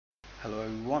Hello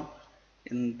everyone.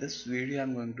 In this video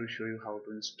I'm going to show you how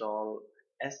to install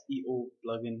SEO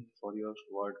plugin for your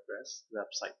WordPress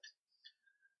website.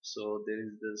 So there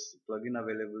is this plugin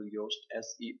available, Yoast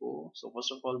SEO. So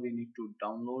first of all we need to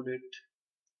download it.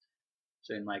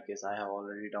 So in my case I have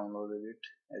already downloaded it,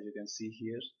 as you can see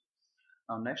here.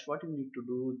 Now next what you need to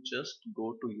do, just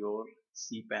go to your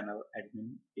CPanel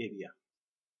admin area.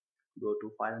 Go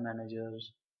to file manager,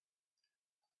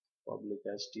 public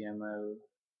HTML,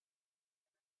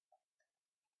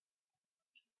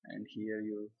 and here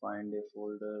you will find a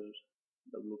folder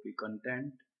WP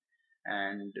content,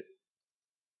 and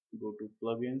go to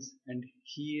plugins, and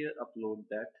here upload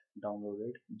that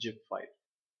downloaded zip file.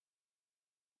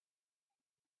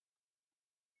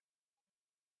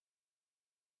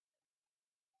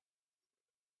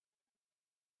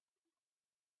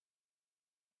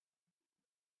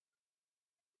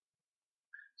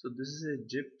 So this is a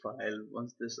zip file.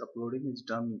 Once this uploading is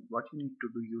done, what you need to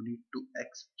do, you need to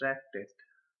extract it.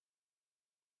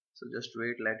 So just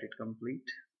wait, let it complete.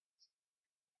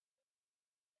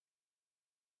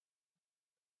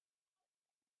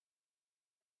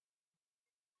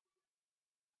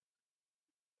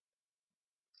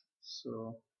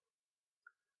 So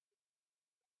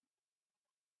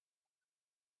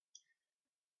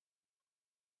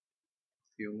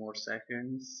few more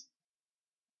seconds.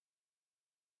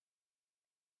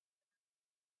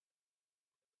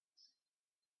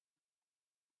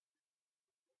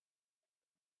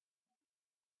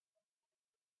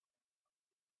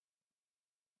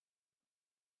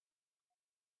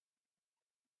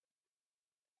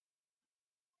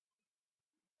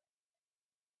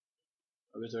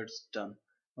 Okay, so it's done.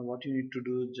 Now what you need to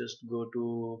do, just go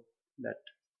to that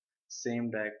same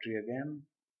directory again.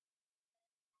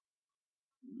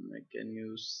 Can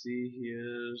you see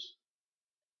here?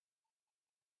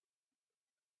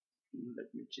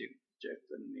 Let me check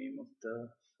the name of the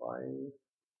file.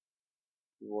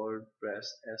 WordPress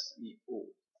SEO.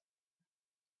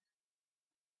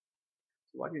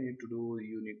 So what you need to do,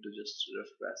 you need to just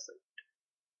refresh it.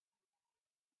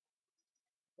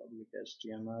 Public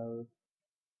HTML,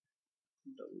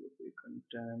 WP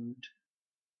content,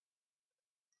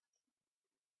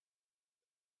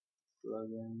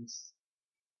 plugins.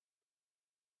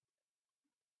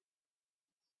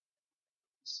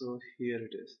 So here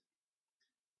it is.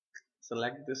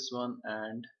 Select this one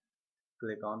and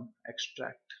click on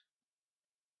extract.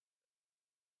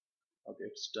 Okay,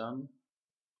 it's done.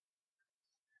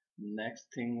 Next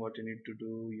thing what you need to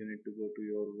do, you need to go to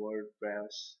your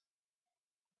WordPress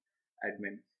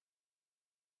admin.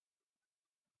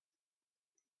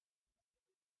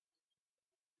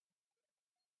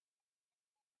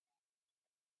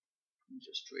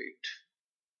 Just wait.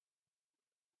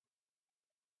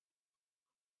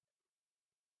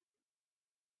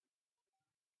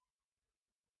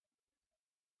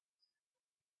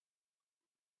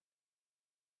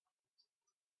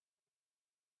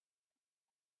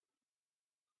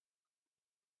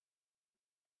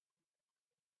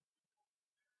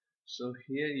 So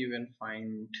here you can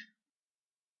find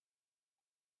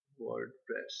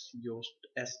WordPress Yoast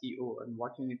SEO, and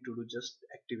what you need to do, just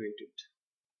activate it.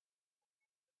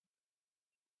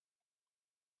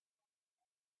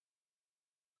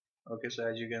 Okay, so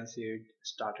as you can see, it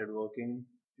started working.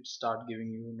 It start giving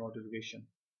you notification.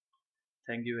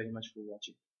 Thank you very much for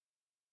watching.